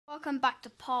Welcome back to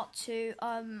part 2.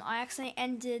 I accidentally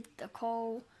ended the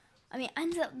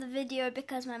video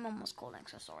because my mom was calling,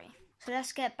 so sorry. So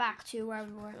let's get back to where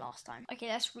we were last time. Okay,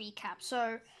 let's recap.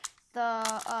 So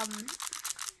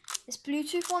this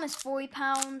Bluetooth one is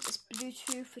 £40. It's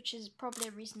Bluetooth, which is probably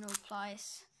a reasonable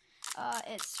price.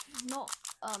 It's not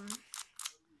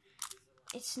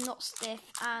stiff,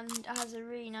 and it has a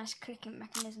really nice clicking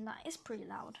mechanism that is pretty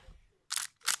loud.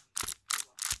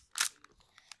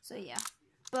 So yeah.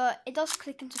 But it does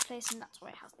click into place, and that's why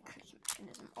it has the clicking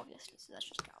mechanism, obviously. So let's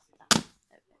just get that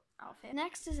out of here.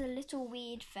 Next is a little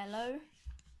weird fellow.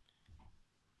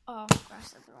 Oh, I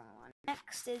said the wrong one.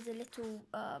 Next is a little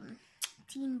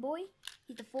teen boy.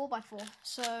 He's a 4x4.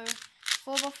 So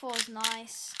 4x4 is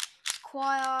nice.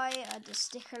 Quiet, the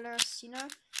stickerless, you know.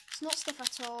 It's not stiff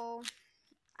at all.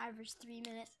 Average 3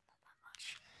 minutes, not that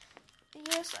much.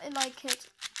 Yes, I like it.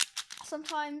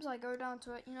 Sometimes I go down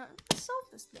to it, you know,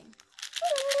 solve this thing.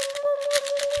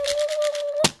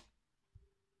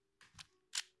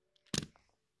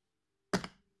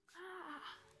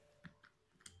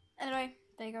 Anyway,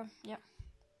 there you go. Yep,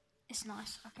 it's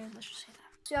nice. Okay, let's just say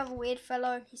that. So you have a weird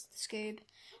fellow. He's the Scoob.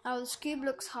 Now the Scoob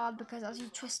looks hard because as you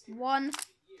twist one,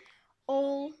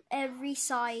 every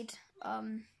side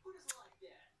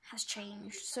has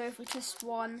changed. So if we twist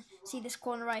one, see this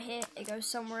corner right here, it goes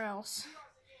somewhere else.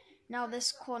 Now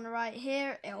this corner right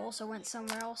here, it also went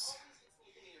somewhere else.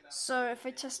 So if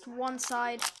I twist one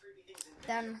side,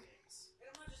 then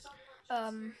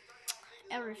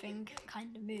everything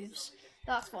kind of moves.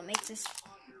 That's what makes this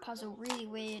puzzle really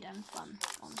weird and fun,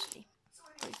 honestly.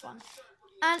 Pretty fun.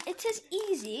 And it is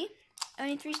easy,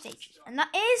 only 3 stages. And that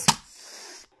is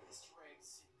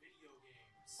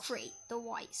create the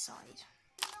white side.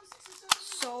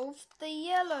 Solve the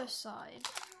yellow side.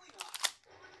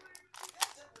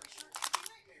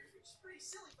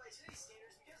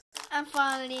 And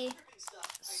finally,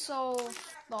 solve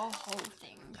the whole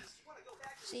thing.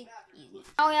 See? Easy.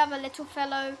 Now we have a little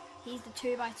fellow. He's the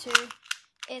 2x2.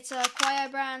 It's a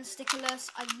Quiet brand,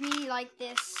 stickerless. I really like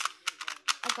this.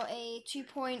 I got a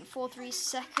 2.43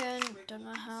 second. Don't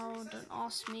know how, don't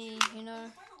ask me, you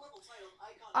know.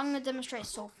 I'm going to demonstrate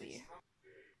solve for you.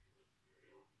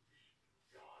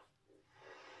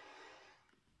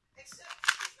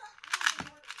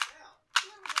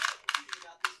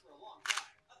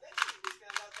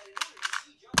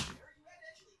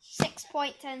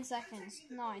 .10 seconds.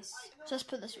 Nice. Just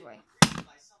put this away.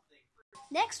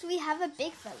 Next we have a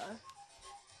big fellow.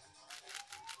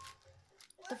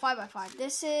 The 5x5.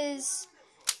 This is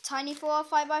tiny for a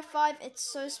 5x5. It's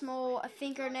so small. A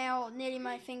fingernail, nearly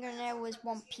my fingernail was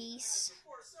 1 piece.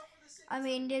 I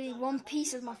mean, nearly 1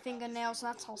 piece of my fingernail, so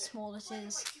that's how small it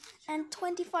is. And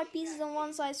 25 pieces on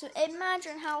one side, so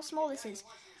imagine how small this is.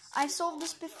 I solved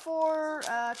this before,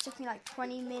 it took me like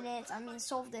 20 minutes. I mean,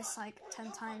 solved this like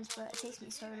 10 times, but it takes me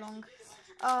so long.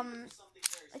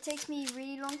 It takes me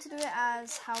really long to do it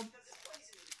as how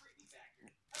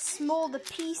small the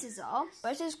pieces are.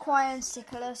 But it is quiet and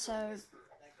stickerless, so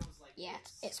yeah,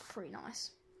 it's pretty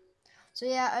nice. So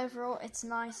yeah, overall, it's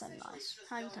nice and nice.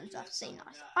 How many times do I have to say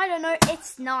nice? I don't know,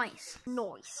 it's nice.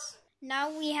 Nice. Now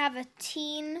we have a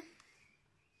teen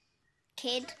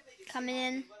kid coming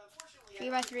in.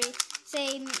 3x3. It's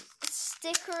a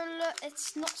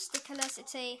it's not stickerless,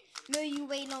 it's a Moyu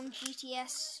Weilong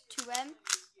GTS 2M.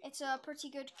 It's a pretty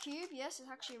good cube, yes, it's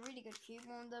actually a really good cube.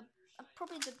 One of the,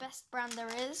 probably the best brand there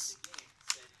is.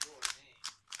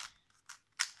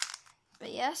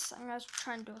 But yes, I'm going to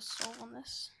try and do a solve on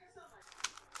this.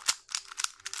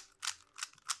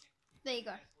 There you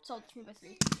go, solved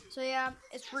 3x3. So yeah,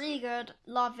 it's really good,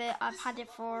 love it. I've had it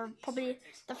for probably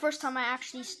the first time I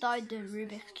actually started doing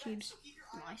Rubik's Cubes.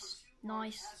 Nice,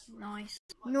 nice, nice,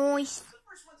 nice,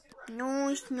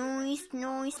 nice, nice,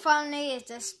 nice. Finally, it's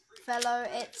this fellow.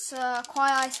 It's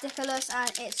Quiet, stickerless,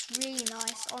 and it's really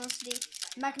nice, honestly.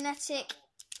 Magnetic,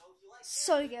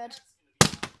 so good.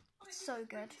 So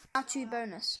good. Now 2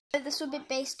 bonus. So this will be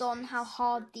based on how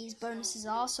hard these bonuses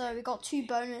are. So we got 2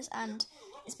 bonus, and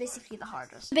it's basically the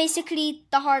hardest. Basically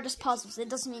the hardest puzzles. It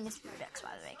doesn't mean it's Rubik's,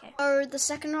 by the way, okay? So the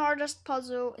second hardest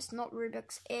puzzle, it's not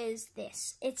Rubik's, is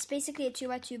this. It's basically a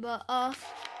 2x2 but Earth.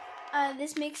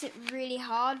 This makes it really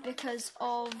hard because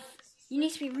of, you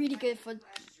need to be really good for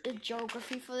the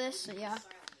geography for this. So yeah,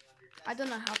 I don't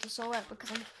know how to solve it because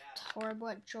I'm horrible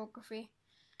at geography.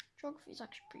 Geography is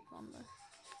actually pretty fun though.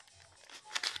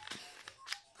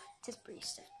 It is pretty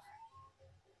stiff.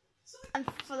 And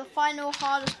for the final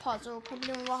hardest puzzle, probably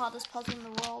one of the hardest puzzles in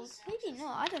the world, maybe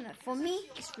not, I don't know. For me,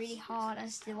 it's really hard, and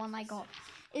it's the one I got,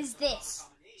 is this.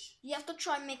 You have to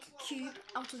try and make a cube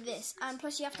out of this, and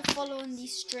plus you have to follow in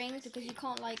these strings because you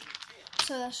can't like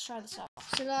So let's try this out.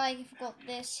 So like, if we've got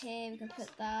this here, we can put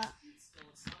that.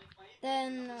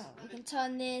 Then we can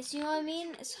turn this, you know what I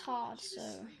mean? It's hard, so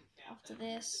after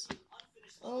this.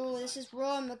 Oh, this is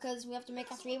wrong because we have to make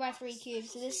a 3x3 cube.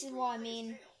 So this is what I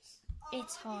mean.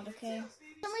 It's hard, okay?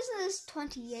 For some reason there's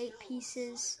 28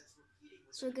 pieces.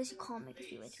 So I guess you can't make a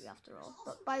 3x3 after all.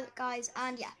 But bye guys,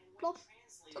 and yeah, vlog,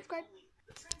 subscribe.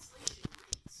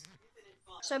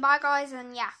 So bye guys,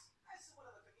 and yeah.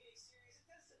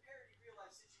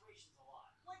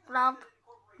 Love.